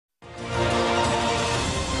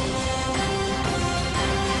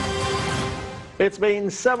It's been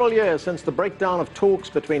several years since the breakdown of talks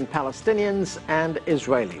between Palestinians and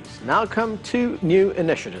Israelis. Now come two new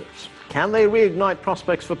initiatives. Can they reignite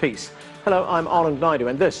prospects for peace? Hello, I'm Anand Naidu,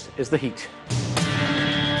 and this is The Heat.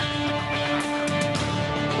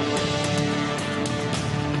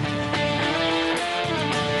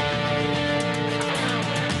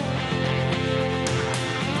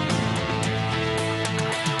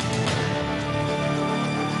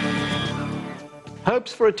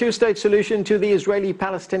 Hopes for a two-state solution to the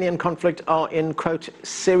Israeli-Palestinian conflict are in, quote,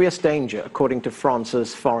 serious danger, according to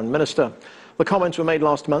France's foreign minister. The comments were made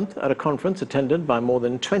last month at a conference attended by more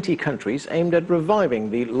than 20 countries aimed at reviving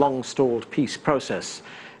the long-stalled peace process.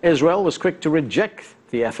 Israel was quick to reject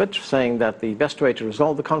the effort, saying that the best way to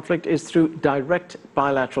resolve the conflict is through direct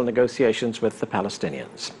bilateral negotiations with the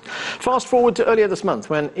Palestinians. Fast forward to earlier this month,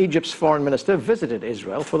 when Egypt's foreign minister visited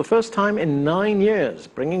Israel for the first time in 9 years,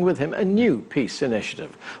 bringing with him a new peace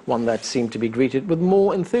initiative, one that seemed to be greeted with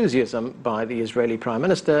more enthusiasm by the Israeli Prime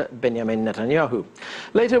Minister Benjamin Netanyahu.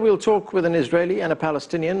 Later, we'll talk with an Israeli and a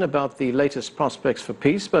Palestinian about the latest prospects for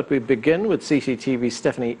peace, but we begin with CCTV's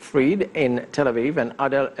Stephanie Fried in Tel Aviv and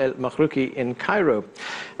Adel El-Makhrouki in Cairo.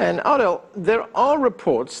 And Adel, there are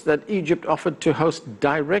reports that Egypt offered to host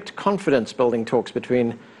direct confidence-building talks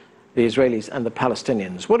between the Israelis and the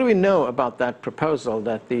Palestinians. What do we know about that proposal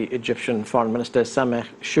that the Egyptian Foreign Minister Sameh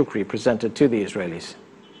Shoukry presented to the Israelis?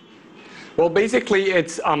 Well, basically,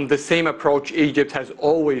 it's the same approach Egypt has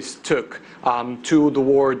always took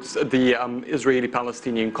towards the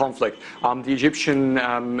Israeli-Palestinian conflict. The Egyptian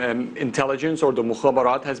intelligence, or the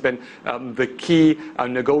Mukhabarat, has been the key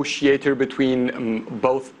negotiator between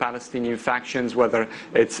both Palestinian factions, whether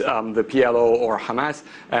it's the PLO or Hamas,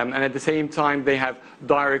 and at the same time they have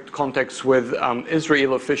direct contacts with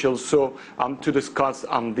Israeli officials to discuss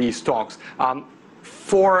these talks.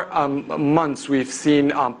 For months, we've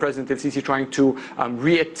seen President El-Sisi trying to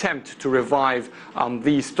reattempt to revive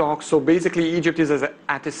these talks. So basically, Egypt is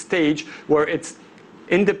at a stage where it's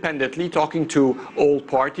independently talking to all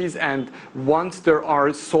parties, and once there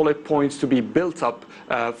are solid points to be built up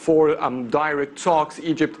for direct talks,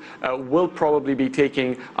 Egypt will probably be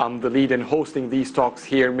taking the lead in hosting these talks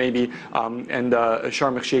here, maybe in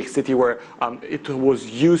Sharm el-Sheikh city, where it was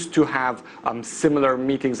used to have similar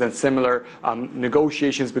meetings and similar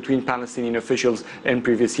negotiations between Palestinian officials in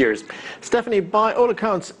previous years. Stephanie, by all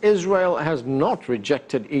accounts, Israel has not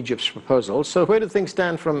rejected Egypt's proposal. So where do things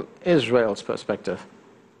stand from Israel's perspective?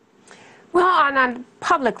 Well, Anand,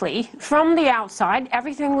 publicly, from the outside,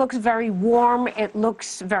 everything looks very warm. It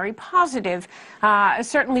looks very positive.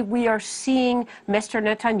 Certainly, we are seeing Mr.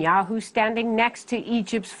 Netanyahu standing next to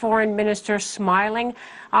Egypt's foreign minister, smiling.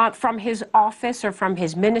 From his office or from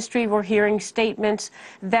his ministry, we're hearing statements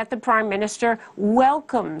that the prime minister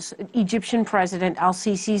welcomes Egyptian President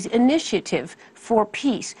al-Sisi's initiative for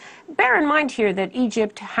peace. Bear in mind here that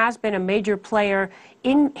Egypt has been a major player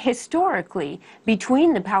historically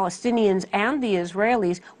between the Palestinians and the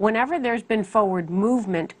Israelis whenever there's been forward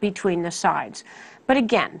movement between the sides. But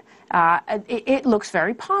again, it looks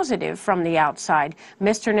very positive from the outside.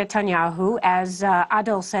 Mr. Netanyahu, as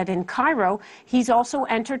Adel said in Cairo, he's also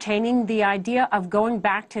entertaining the idea of going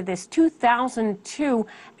back to this 2002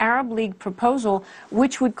 Arab League proposal,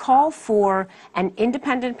 which would call for an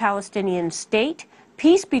independent Palestinian state,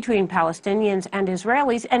 peace between Palestinians and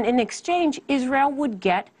Israelis, and in exchange, Israel would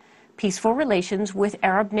get peaceful relations with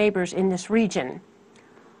Arab neighbors in this region.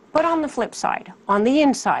 But on the flip side, on the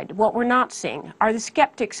inside, what we're not seeing are the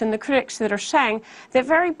skeptics and the critics that are saying that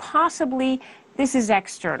very possibly this is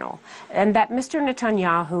external, and that Mr.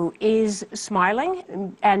 Netanyahu is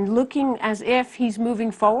smiling and looking as if he's moving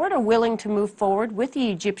forward or willing to move forward with the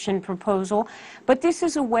Egyptian proposal. But this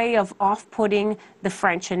is a way of off-putting the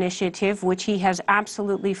French initiative, which he has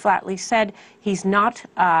absolutely flatly said he's not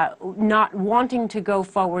wanting to go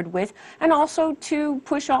forward with, and also to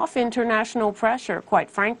push off international pressure, quite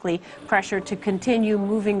frankly, pressure to continue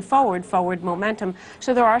moving forward momentum.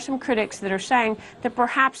 So there are some critics that are saying that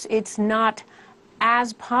perhaps it's not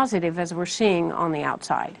as positive as we're seeing on the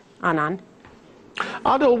outside. Anand?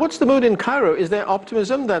 Adel, what's the mood in Cairo? Is there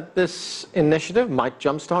optimism that this initiative might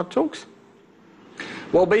jumpstart talks?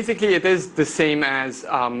 Well, basically, it is the same as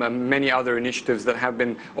many other initiatives that have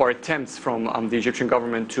been, or attempts from the Egyptian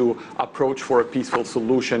government to approach for a peaceful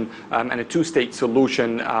solution and a two-state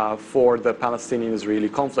solution for the Palestinian-Israeli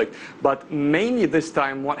conflict. But mainly this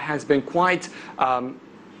time, what has been quite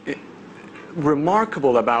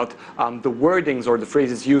remarkable about the wordings or the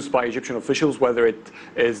phrases used by Egyptian officials, whether it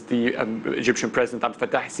is the Egyptian President Abdel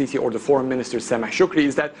Fattah el-Sisi or the Foreign Minister Sameh Shoukry,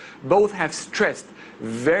 is that both have stressed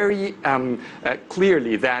very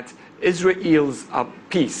clearly that Israel's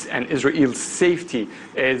peace and Israel's safety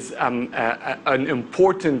is an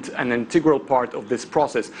important and integral part of this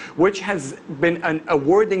process, which has been a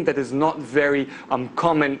wording that is not very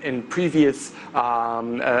common in previous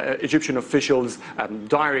Egyptian officials'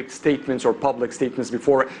 direct statements or public statements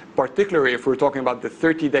before, particularly if we're talking about the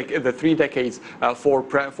 3 decades for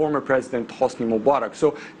former President Hosni Mubarak.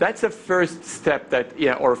 So that's a first step that,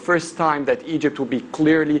 or first time that Egypt will be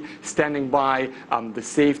clearly standing by the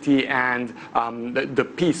safety and the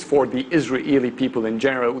peace for the Israeli people in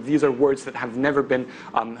general. These are words that have never been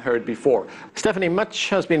heard before. Stephanie, much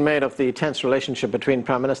has been made of the tense relationship between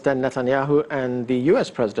Prime Minister Netanyahu and the US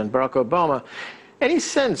President Barack Obama. Any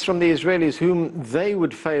sense from the Israelis whom they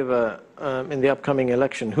would favor in the upcoming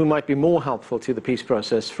election, who might be more helpful to the peace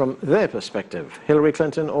process from their perspective, Hillary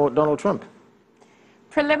Clinton or Donald Trump?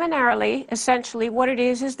 Preliminarily, essentially, what it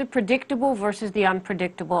is the predictable versus the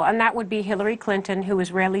unpredictable, and that would be Hillary Clinton, who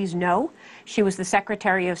Israelis know. She was the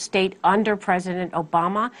Secretary of State under President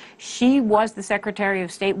Obama. She was the Secretary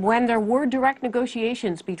of State when there were direct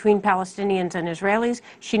negotiations between Palestinians and Israelis.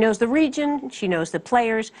 She knows the region, she knows the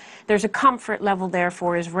players. There's a comfort level there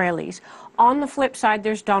for Israelis. On the flip side,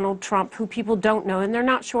 there's Donald Trump, who people don't know, and they're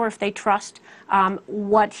not sure if they trust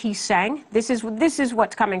what he's saying. This is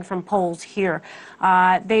what's coming from polls here.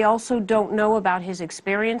 They also don't know about his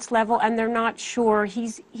experience level, and they're not sure.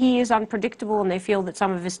 He is unpredictable, and they feel that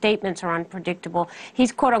some of his statements are unpredictable.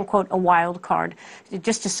 He's quote-unquote a wild card.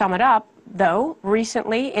 Just to sum it up, though,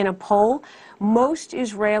 recently in a poll, most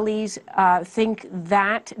Israelis think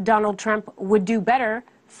that Donald Trump would do better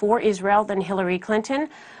for Israel than Hillary Clinton,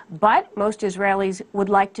 but most Israelis would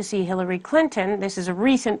like to see Hillary Clinton, this is a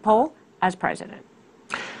recent poll, as president.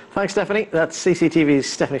 Thanks, Stephanie. That's CCTV's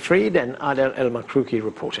Stephanie Fried and Adel El-Makrouki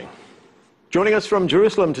reporting. Joining us from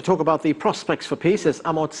Jerusalem to talk about the prospects for peace is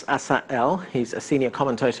Amos Asael. He's a senior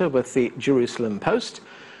commentator with the Jerusalem Post.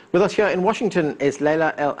 With us here in Washington is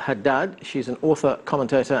Leila El-Haddad. She's an author,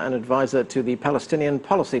 commentator, and advisor to the Palestinian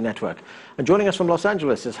Policy Network. And joining us from Los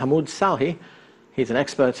Angeles is Hamoud Salhi. He's an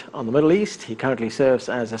expert on the Middle East. He currently serves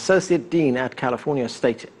as Associate Dean at California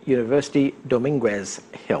State University, Dominguez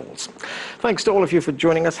Hills. Thanks to all of you for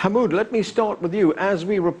joining us. Hamoud, let me start with you. As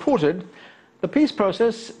we reported, the peace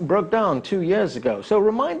process broke down 2 years ago. So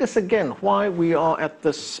remind us again why we are at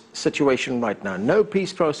this situation right now. No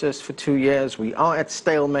peace process for 2 years. We are at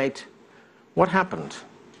stalemate. What happened?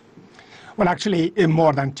 Well, actually, in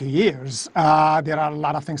more than 2 years. There are a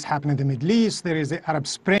lot of things happening in the Middle East. There is the Arab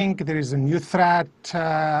Spring. There is a new threat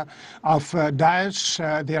of Daesh.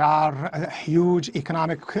 There are huge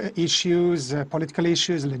economic issues, political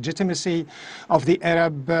issues, legitimacy of the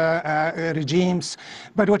Arab regimes.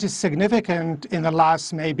 But what is significant in the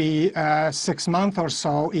last maybe 6 months or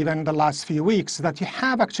so, even the last few weeks, that you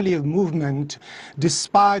have actually a movement,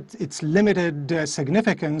 despite its limited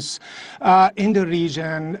significance in the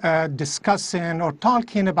region, discussing or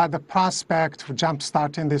talking about the prospect for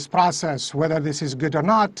jumpstarting this process. Whether this is good or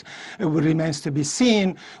not, it remains to be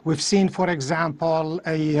seen. We've seen, for example,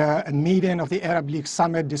 a meeting of the Arab League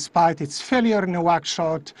Summit, despite its failure in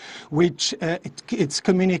Nouakchott, which its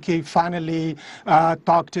communique finally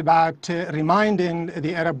talked about reminding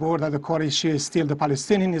the Arab world that the core issue is still the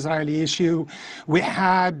Palestinian-Israeli issue. We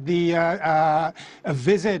had the a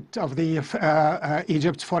visit of the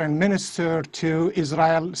Egypt's foreign minister to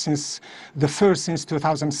Israel since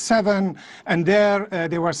 2007, and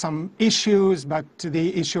there were some issues, but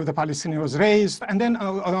the issue of the Palestinians was raised. And then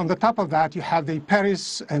on the top of that, you have the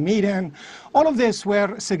Paris meeting. All of this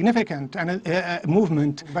were significant and a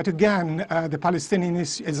movement. But again, the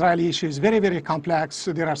Palestinian-Israeli issue is very, very complex.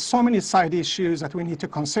 There are so many side issues that we need to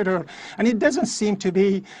consider, and it doesn't seem to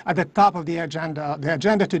be at the top of the agenda. The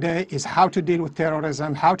agenda today is how to deal with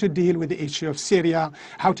terrorism, how to deal with the issue of Syria,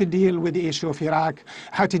 how to deal with the issue of Iraq,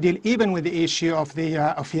 how to deal even with the issue of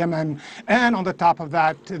Yemen, and on the top of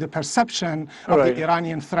that, the perception of the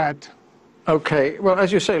Iranian threat. Okay, well,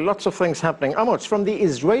 as you say, lots of things happening. Amos, from the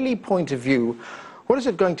Israeli point of view, what is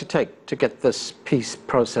it going to take to get this peace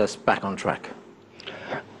process back on track?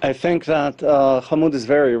 I think that Hamoud is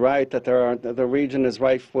very right, that the region is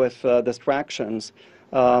rife with distractions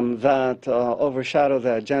that overshadow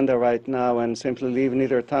the agenda right now and simply leave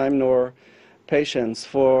neither time nor patience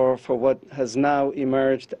for what has now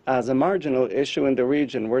emerged as a marginal issue in the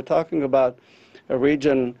region. We're talking about a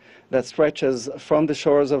region that stretches from the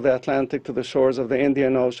shores of the Atlantic to the shores of the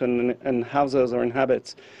Indian Ocean and houses or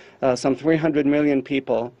inhabits some 300 million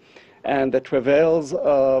people. and the travails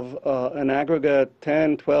of an aggregate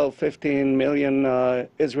 10, 12, 15 million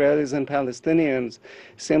Israelis and Palestinians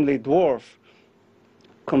simply dwarf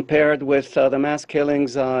compared with the mass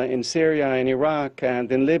killings in Syria, in Iraq,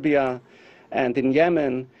 and in Libya, and in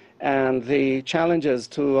Yemen, and the challenges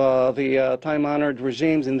to the time-honored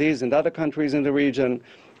regimes in these and other countries in the region,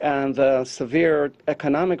 and the severe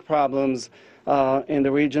economic problems in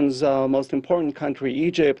the region's most important country,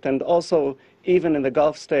 Egypt, and also even in the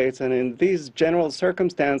Gulf states. And in these general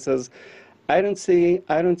circumstances, I don't see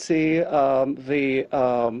the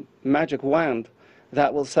magic wand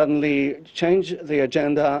that will suddenly change the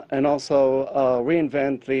agenda and also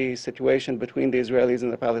reinvent the situation between the Israelis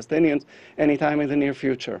and the Palestinians anytime in the near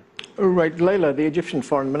future. Right, Leila, the Egyptian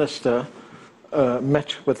foreign minister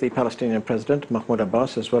met with the Palestinian president, Mahmoud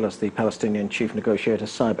Abbas, as well as the Palestinian chief negotiator,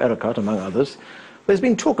 Saeb Erekat, among others. There's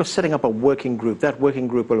been talk of setting up a working group. That working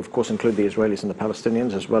group will, of course, include the Israelis and the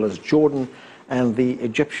Palestinians, as well as Jordan and the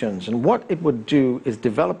Egyptians. And what it would do is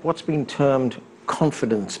develop what's been termed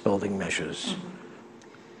confidence-building measures.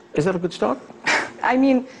 Is that a good start? I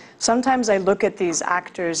mean, sometimes I look at these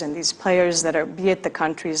actors and these players that are, be it the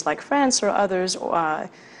countries like France or others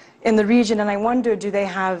in the region, and I wonder, do they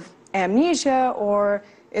have amnesia, or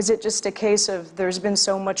is it just a case of there's been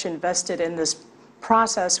so much invested in this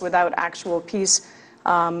process without actual peace,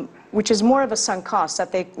 which is more of a sunk cost,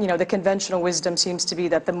 that they, you know, the conventional wisdom seems to be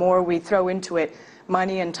that the more we throw into it,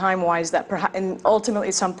 money and time-wise, that perhaps, and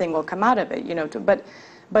ultimately something will come out of it, you know,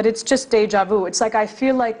 but it's just deja vu. It's like I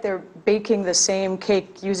feel like they're baking the same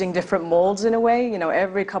cake using different molds in a way. You know,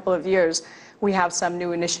 every couple of years we have some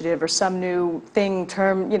new initiative or some new thing,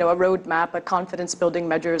 term, you know, a roadmap, a confidence-building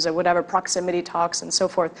measures or whatever, proximity talks and so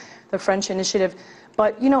forth, the French initiative.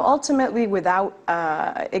 But, you know, ultimately without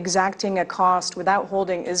exacting a cost, without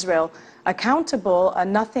holding Israel accountable,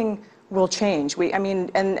 nothing will change. I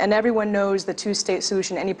mean, and everyone knows the two-state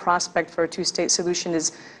solution, any prospect for a two-state solution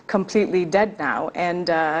is completely dead now. And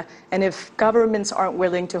if governments aren't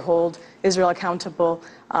willing to hold Israel accountable,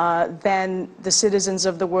 then the citizens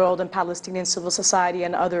of the world and Palestinian civil society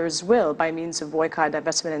and others will, by means of boycott,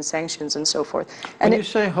 divestment, and sanctions and so forth. And when you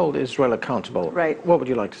say hold Israel accountable, right, what would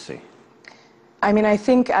you like to see? I mean, I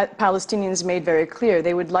think Palestinians made very clear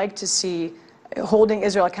they would like to see holding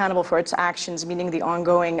Israel accountable for its actions, meaning the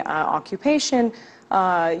ongoing occupation,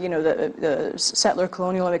 you know, the settler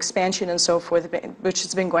colonial expansion and so forth, which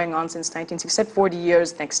has been going on since 1967, 40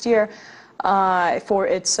 years next year, for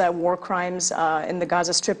its war crimes in the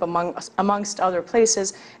Gaza Strip, amongst other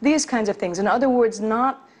places, these kinds of things. In other words,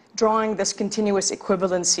 not drawing this continuous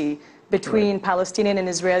equivalency between Palestinian and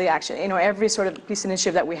Israeli action. You know, every sort of peace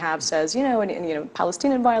initiative that we have says, you know, you know,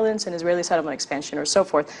 Palestinian violence and Israeli settlement expansion or so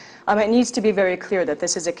forth. It needs to be very clear that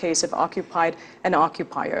this is a case of occupied and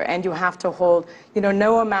occupier, and you have to hold, you know,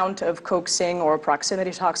 no amount of coaxing or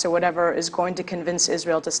proximity talks or whatever is going to convince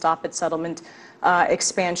Israel to stop its settlement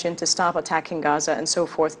expansion, to stop attacking Gaza and so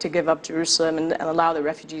forth, to give up Jerusalem and allow the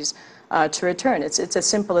refugees to return. It's as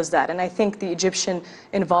simple as that. And I think the Egyptian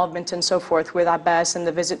involvement and so forth with Abbas and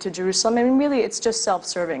the visit to Jerusalem, I mean, really, it's just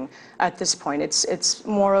self-serving at this point. It's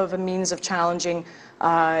more of a means of challenging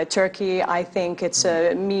Turkey. I think it's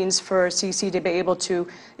a means for Sisi to be able to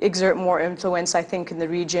exert more influence, I think, in the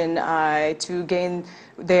region, to gain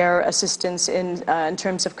their assistance in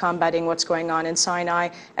terms of combating what's going on in Sinai,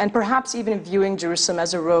 and perhaps even viewing Jerusalem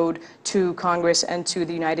as a road to Congress and to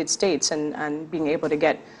the United States, and being able to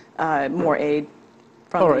get more aid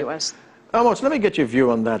from the U.S. Amos, let me get your view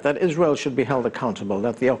on that Israel should be held accountable,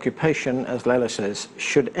 that the occupation, as Leila says,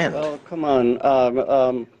 should end. Well, come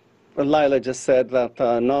on. Leila just said that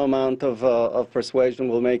no amount of persuasion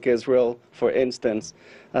will make Israel, for instance,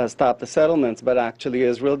 stop the settlements. But actually,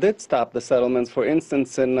 Israel did stop the settlements. For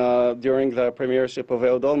instance, during the premiership of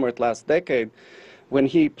Ehud Olmert last decade, when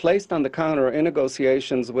he placed on the counter in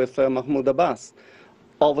negotiations with Mahmoud Abbas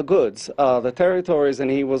all the goods, the territories, and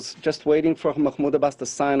he was just waiting for Mahmoud Abbas to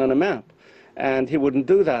sign on a map. And he wouldn't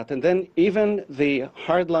do that. And then even the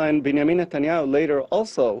hardline Benjamin Netanyahu later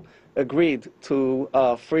also agreed to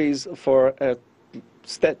freeze for a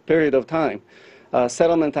set period of time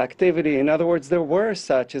settlement activity. In other words, there were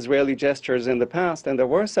such Israeli gestures in the past, and there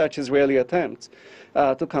were such Israeli attempts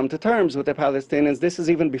to come to terms with the Palestinians. This is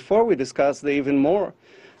even before we discuss the even more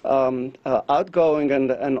outgoing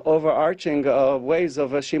and overarching ways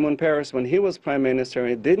of Shimon Peres when he was prime minister.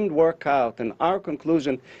 It didn't work out, and our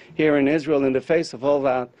conclusion here in Israel in the face of all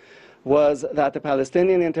that was that the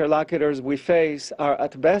Palestinian interlocutors we face are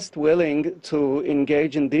at best willing to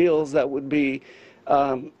engage in deals that would be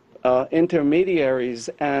intermediaries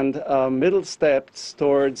and middle steps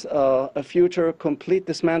towards a future complete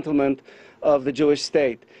dismantlement of the Jewish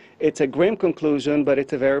state. It's a grim conclusion, but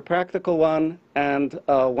it's a very practical one, and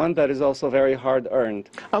one that is also very hard-earned.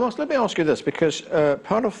 Amos, let me ask you this, because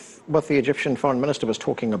part of what the Egyptian foreign minister was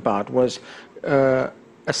talking about was a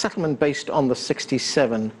settlement based on the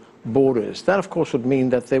 67 borders. That, of course, would mean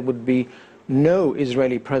that there would be no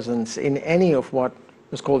Israeli presence in any of what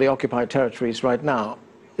is called the occupied territories right now.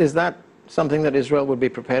 Is that something that Israel would be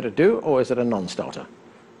prepared to do, or is it a non-starter?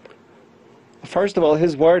 First of all,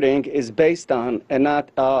 his wording is based on and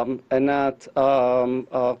not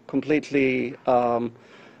completely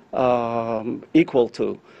equal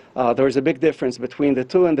to. There is a big difference between the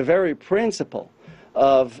two, and the very principle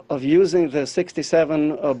of using the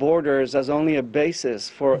 67 borders as only a basis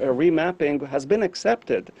for a remapping has been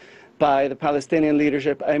accepted by the Palestinian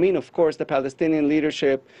leadership. I mean, of course, the Palestinian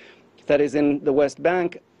leadership that is in the West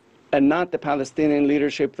Bank, and not the Palestinian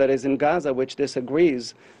leadership that is in Gaza, which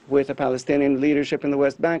disagrees with the Palestinian leadership in the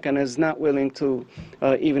West Bank and is not willing to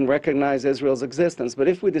even recognize Israel's existence. But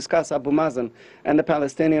if we discuss Abu Mazen and the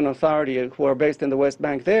Palestinian Authority, who are based in the West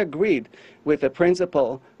Bank, they agreed with the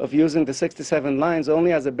principle of using the 67 lines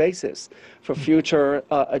only as a basis for future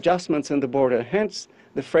adjustments in the border. Hence,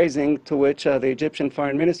 the phrasing to which the Egyptian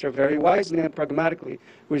foreign minister very wisely and pragmatically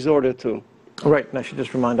resorted to. Right, and I should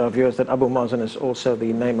just remind our viewers that Abu Mazen is also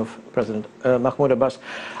the name of President Mahmoud Abbas.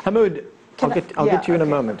 Hamoud, I'll get to you in a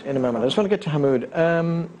moment. I just want to get to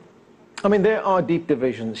Hamoud. I mean, there are deep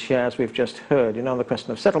divisions here, as we've just heard, you know, on the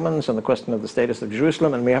question of settlements and the question of the status of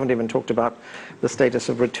Jerusalem, and we haven't even talked about the status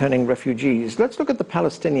of returning refugees. Let's look at the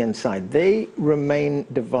Palestinian side. They remain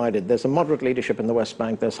divided. There's a moderate leadership in the West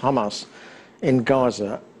Bank. There's Hamas in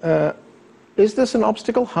Gaza. Is this an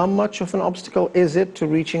obstacle? How much of an obstacle is it to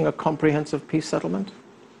reaching a comprehensive peace settlement?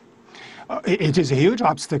 It is a huge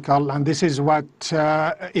obstacle, and this is what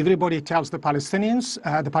everybody tells the Palestinians.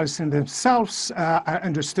 The Palestinians themselves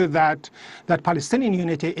understood that Palestinian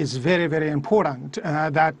unity is very, very important,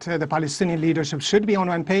 that the Palestinian leadership should be on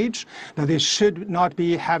one page, that they should not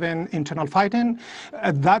be having internal fighting,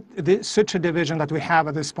 such a division that we have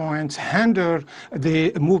at this point hinder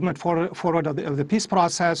the movement forward of the peace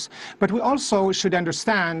process. But we also should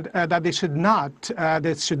understand that this should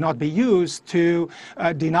not be used to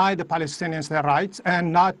deny the Palestinians their rights,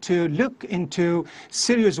 and not to look into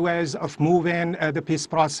serious ways of moving the peace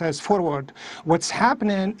process forward. What's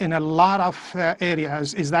happening in a lot of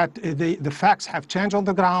areas is that the facts have changed on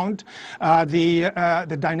the ground.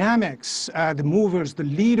 The dynamics, the movers, the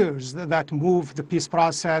leaders that moved the peace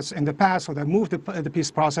process in the past, or that moved the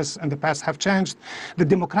peace process in the past, have changed. The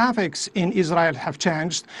demographics in Israel have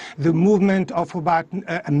changed. The movement of about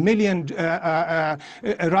 1 million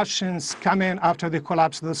Russians coming after the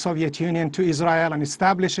collapse of the Soviet Union to Israel and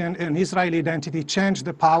establishing an Israeli identity changed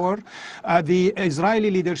the power. The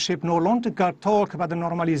Israeli leadership no longer talk about the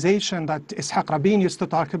normalization that Ishaq Rabin used to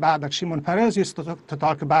talk about, that Shimon Peres used to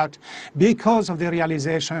talk about, because of the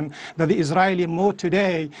realization that the Israeli mode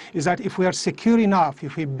today is that if we are secure enough,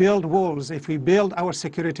 if we build walls, if we build our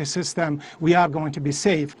security system, we are going to be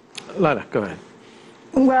safe. Laila, go ahead.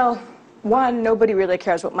 Well, one, nobody really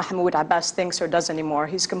cares what Mahmoud Abbas thinks or does anymore.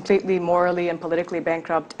 He's completely morally and politically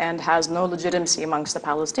bankrupt and has no legitimacy amongst the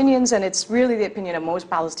Palestinians, and it's really the opinion of most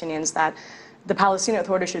Palestinians that the Palestinian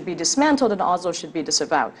Authority should be dismantled and Oslo should be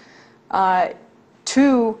disavowed.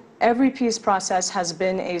 Two, every peace process has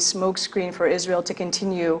been a smokescreen for Israel to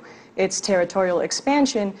continue its territorial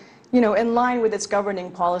expansion, you know, in line with its governing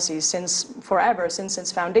policies since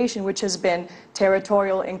its foundation, which has been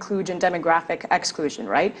territorial inclusion, demographic exclusion,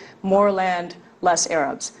 right? More land, less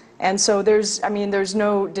Arabs. And so there's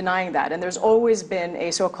no denying that. And there's always been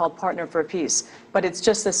a so-called partner for peace, but it's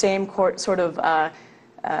just the same sort of,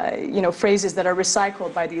 phrases that are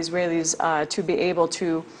recycled by the Israelis to be able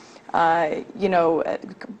to,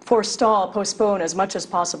 forestall, postpone as much as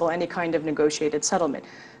possible any kind of negotiated settlement.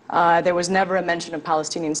 There was never a mention of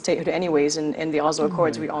Palestinian statehood anyways in the Oslo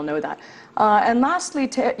Accords, we all know that. And lastly,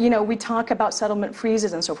 we talk about settlement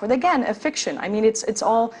freezes and so forth. Again, a fiction. I mean, it's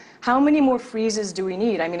all, how many more freezes do we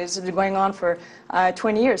need? I mean, it's been going on for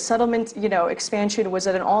 20 years. Settlement, expansion was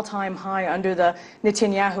at an all-time high under the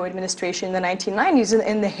Netanyahu administration in the 1990s,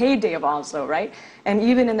 in the heyday of Oslo, right? And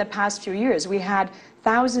even in the past few years, we had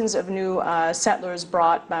thousands of new settlers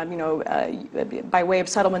brought, by way of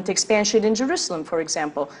settlement expansion in Jerusalem, for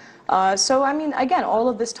example. So, I mean, again, all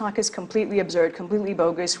of this talk is completely absurd, completely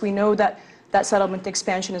bogus. We know that that settlement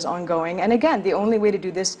expansion is ongoing. And again, the only way to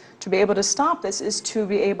do this, to be able to stop this, is to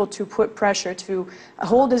be able to put pressure to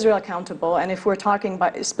hold Israel accountable. And if we're talking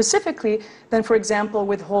about specifically, then for example,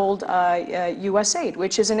 withhold U.S. aid,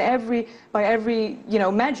 which is by every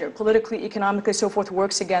measure, politically, economically, so forth,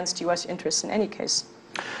 works against U.S. interests in any case.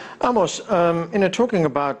 Amos, talking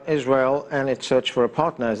about Israel and its search for a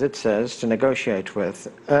partner, as it says, to negotiate with,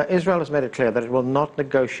 Israel has made it clear that it will not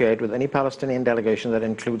negotiate with any Palestinian delegation that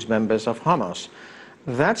includes members of Hamas.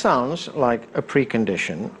 That sounds like a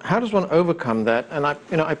precondition. How does one overcome that? And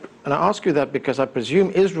I ask you that because I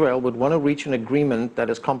presume Israel would want to reach an agreement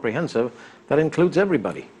that is comprehensive, that includes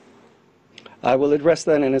everybody. I will address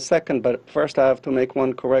that in a second, but first I have to make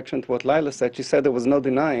one correction to what Lila said. She said there was no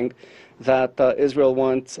denying that Israel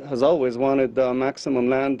has always wanted maximum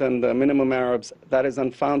land and minimum Arabs. That is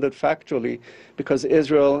unfounded factually, because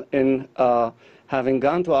Israel, in having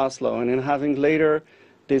gone to Oslo and in having later,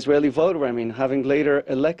 the Israeli voter, having later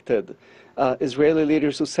elected Israeli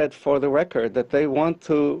leaders who said for the record that they want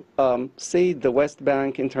to cede the West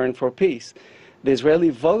Bank in turn for peace. The Israeli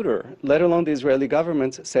voter, let alone the Israeli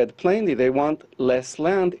government, said plainly they want less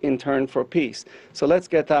land in turn for peace. So let's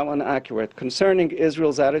get that one accurate. Concerning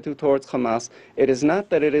Israel's attitude towards Hamas, it is not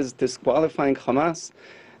that it is disqualifying Hamas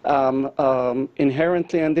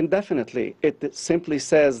inherently and indefinitely. It simply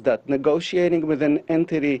says that negotiating with an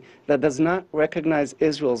entity that does not recognize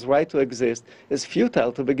Israel's right to exist is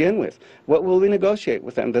futile to begin with. What will we negotiate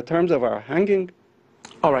with them? The terms of our hanging?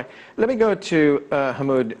 All right. Let me go to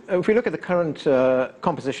Hamoud. If we look at the current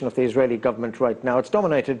composition of the Israeli government right now, it's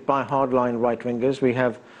dominated by hardline right-wingers. We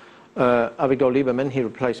have Avigdor Lieberman. He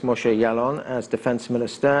replaced Moshe Yaalon as defense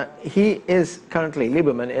minister.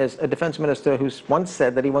 Lieberman is a defense minister who's once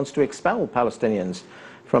said that he wants to expel Palestinians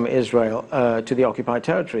from Israel to the occupied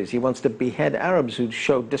territories. He wants to behead Arabs who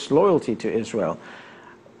show disloyalty to Israel.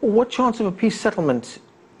 What chance of a peace settlement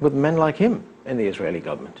with men like him in the Israeli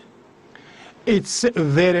government? It's a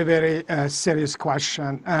very, very serious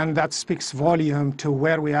question, and that speaks volume to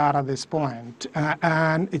where we are at this point.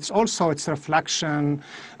 And it's also its reflection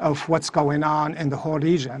of what's going on in the whole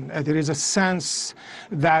region. There is a sense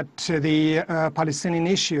that the Palestinian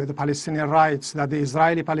issue, the Palestinian rights, that the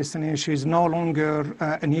Israeli-Palestinian issue is no longer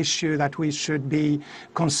an issue that we should be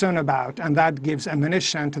concerned about, and that gives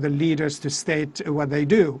ammunition to the leaders to state what they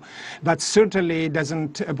do. That certainly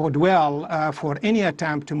doesn't bode well for any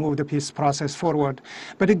attempt to move the peace process forward.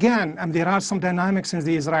 But again, there are some dynamics in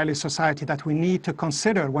the Israeli society that we need to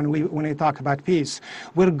consider when we talk about peace.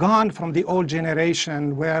 We're gone from the old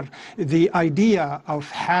generation where the idea of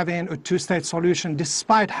having a two-state solution,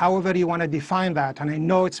 despite however you want to define that, and I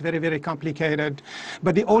know it's very, very complicated,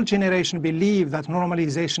 but the old generation believed that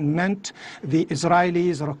normalization meant the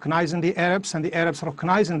Israelis recognizing the Arabs and the Arabs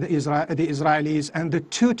recognizing the Israelis, and the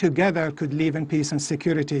two together could live in peace and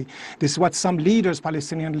security. This is what some leaders,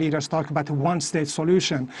 Palestinian leaders, talk about a one-state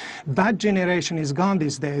solution. That generation is gone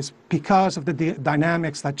these days because of the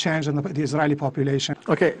dynamics that changed in the Israeli population.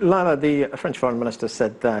 Okay, Lala, the French foreign minister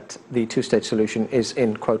said that the two-state solution is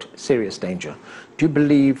in, quote, serious danger. Do you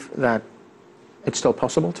believe that it's still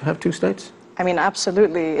possible to have two states? I mean,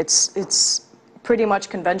 absolutely. It's pretty much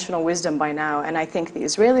conventional wisdom by now, and I think the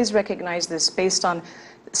Israelis recognize this based on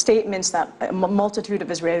statements that a multitude of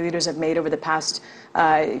Israeli leaders have made over the past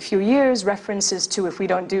few years, references to if we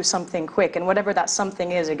don't do something quick, and whatever that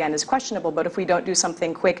something is, again, is questionable, but if we don't do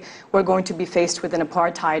something quick, we're going to be faced with an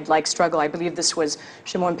apartheid-like struggle. I believe this was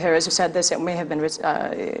Shimon Peres who said this. It may have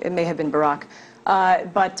been Barak.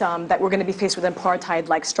 That we're going to be faced with an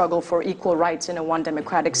apartheid-like struggle for equal rights in a one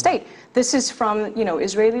democratic state. This is from,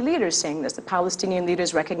 Israeli leaders saying this. The Palestinian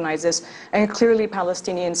leaders recognize this, and clearly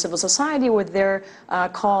Palestinian civil society, with their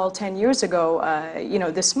call 10 years ago,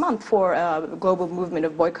 this month for a global movement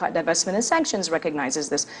of boycott, divestment, and sanctions, recognizes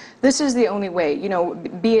this. This is the only way.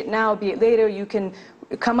 Be it now, be it later, you can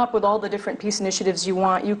come up with all the different peace initiatives you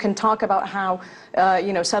want. You can talk about how,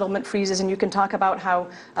 settlement freezes, and you can talk about how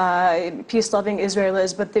peace-loving Israel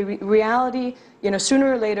is, but the reality,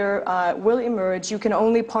 sooner or later will emerge. You can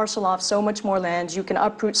only parcel off so much more land. You can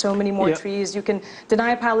uproot so many more trees. You can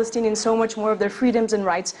deny Palestinians so much more of their freedoms and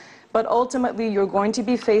rights. But ultimately, you're going to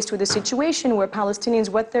be faced with a situation where Palestinians,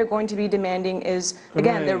 what they're going to be demanding is,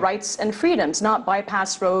 again, their rights and freedoms, not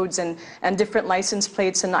bypass roads and different license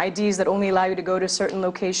plates and IDs that only allow you to go to certain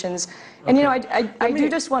locations. And, I do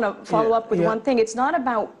just want to follow up with one thing. It's not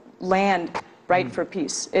about land right, for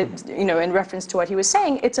peace. In reference to what he was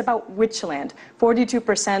saying, it's about which land.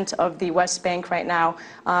 42% of the West Bank right now,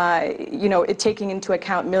 taking into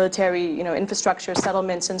account military, infrastructure,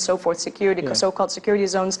 settlements, and so forth, security, so-called security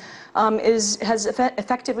zones, has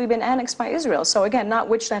effectively been annexed by Israel. So again, not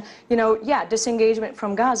which land, disengagement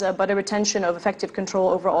from Gaza, but a retention of effective control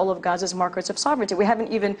over all of Gaza's markers of sovereignty. We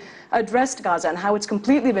haven't even addressed Gaza and how it's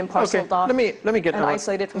completely been parceled off let me get and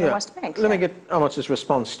isolated from the West Bank. Let me get Ahmad's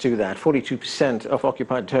response to that. 42% of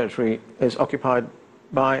occupied territory is occupied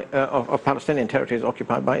by, of Palestinian territory is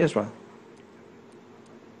occupied by Israel.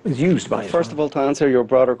 Is used by Israel. First of all, to answer your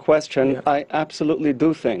broader question, I absolutely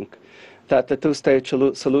do think that the two-state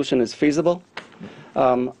solution is feasible.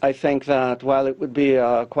 I think that while it would be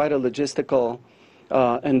quite a logistical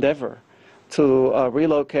endeavor to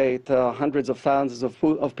relocate hundreds of thousands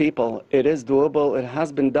of people, it is doable. It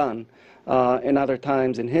has been done in other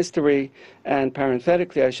times in history. And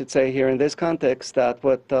parenthetically, I should say here in this context that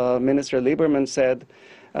what Minister Lieberman said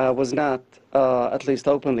was not, at least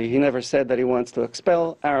openly, he never said that he wants to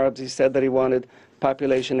expel Arabs. He said that he wanted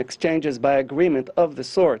population exchanges by agreement of the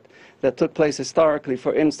sort that took place historically,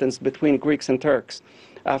 for instance, between Greeks and Turks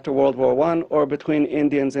after World War I, or between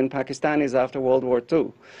Indians and Pakistanis after World War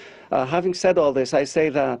II. Having said all this, I say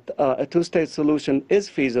that a two-state solution is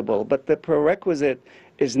feasible, but the prerequisite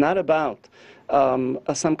is not about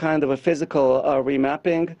some kind of a physical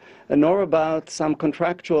remapping, nor about some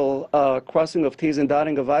contractual crossing of T's and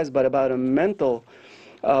dotting of I's, but about a mental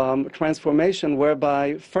transformation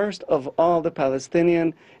whereby, first of all, the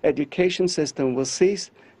Palestinian education system will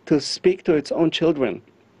cease to speak to its own children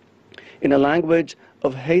in a language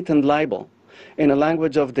of hate and libel, in a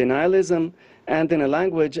language of denialism, and in a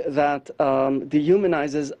language that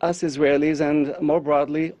dehumanizes us Israelis and, more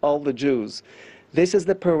broadly, all the Jews. This is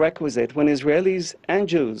the prerequisite. When Israelis and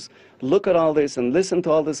Jews look at all this and listen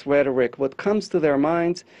to all this rhetoric, what comes to their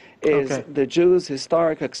minds is the Jews'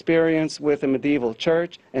 historic experience with the medieval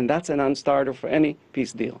church, and that's a non-starter for any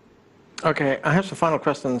peace deal. Okay, I have some final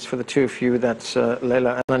questions for the two of you. That's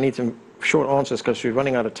Leila, and I need some short answers because we're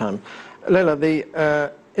running out of time.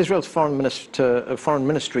 Leila, Israel's Foreign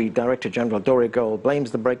Ministry Director General Dori Gold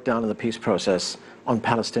blames the breakdown in the peace process on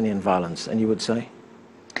Palestinian violence, and you would say?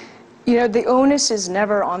 The onus is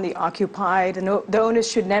never on the occupied, and the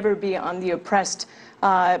onus should never be on the oppressed,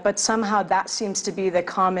 but somehow that seems to be the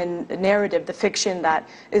common narrative, the fiction that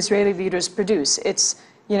Israeli leaders produce. It's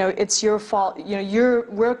your fault,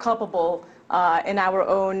 we're culpable in our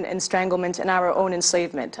own estranglement, in our own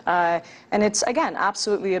enslavement. And it's, again,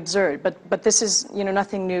 absolutely absurd, but this is,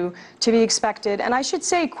 nothing new to be expected. And I should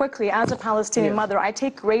say quickly, as a Palestinian mother, I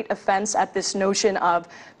take great offense at this notion of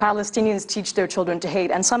Palestinians teach their children to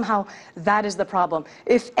hate, and somehow that is the problem.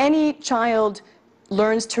 If any child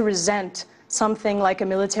learns to resent something like a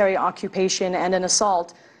military occupation and an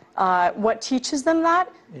assault, what teaches them that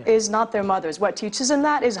is not their mothers. What teaches them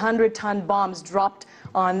that is 100-ton bombs dropped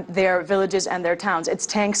on their villages and their towns. It's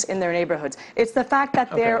tanks in their neighborhoods. It's the fact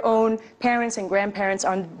that their own parents and grandparents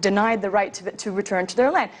are denied the right to return to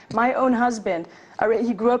their land. My own husband,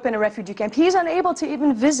 he grew up in a refugee camp. He's unable to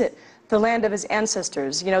even visit the land of his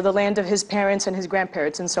ancestors, the land of his parents and his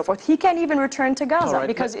grandparents and so forth. He can't even return to Gaza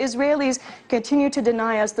because Israelis continue to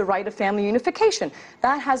deny us the right of family unification.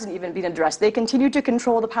 That hasn't even been addressed. They continue to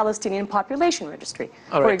control the Palestinian population registry,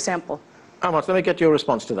 for example. Ahmad, let me get your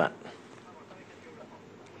response to that.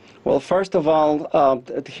 Well, first of all,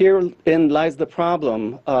 herein lies the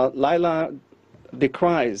problem. Leila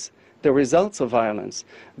decries the results of violence,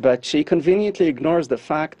 but she conveniently ignores the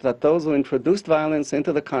fact that those who introduced violence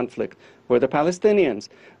into the conflict were the Palestinians,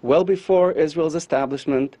 well before Israel's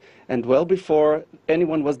establishment and well before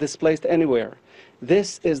anyone was displaced anywhere.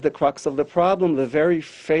 This is the crux of the problem, the very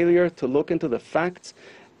failure to look into the facts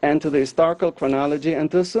and to the historical chronology and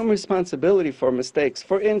to assume responsibility for mistakes.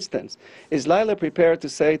 For instance, is Leila prepared to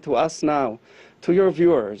say to us now, to your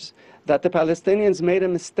viewers, that the Palestinians made a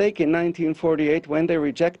mistake in 1948 when they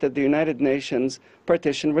rejected the United Nations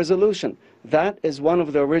partition resolution? That is one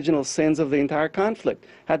of the original sins of the entire conflict.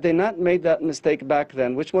 Had they not made that mistake back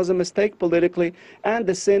then, which was a mistake politically and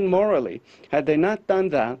a sin morally, had they not done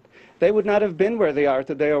that, they would not have been where they are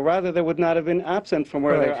today, or rather they would not have been absent from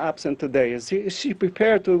where they're absent today. Is she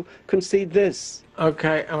prepared to concede this?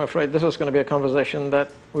 Okay, I'm afraid this is going to be a conversation that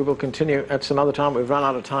we will continue at some other time. We've run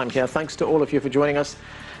out of time here. Thanks to all of you for joining us.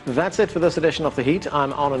 That's it for this edition of The Heat.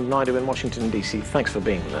 I'm Anand Naidu in Washington, D.C. Thanks for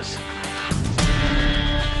being with us.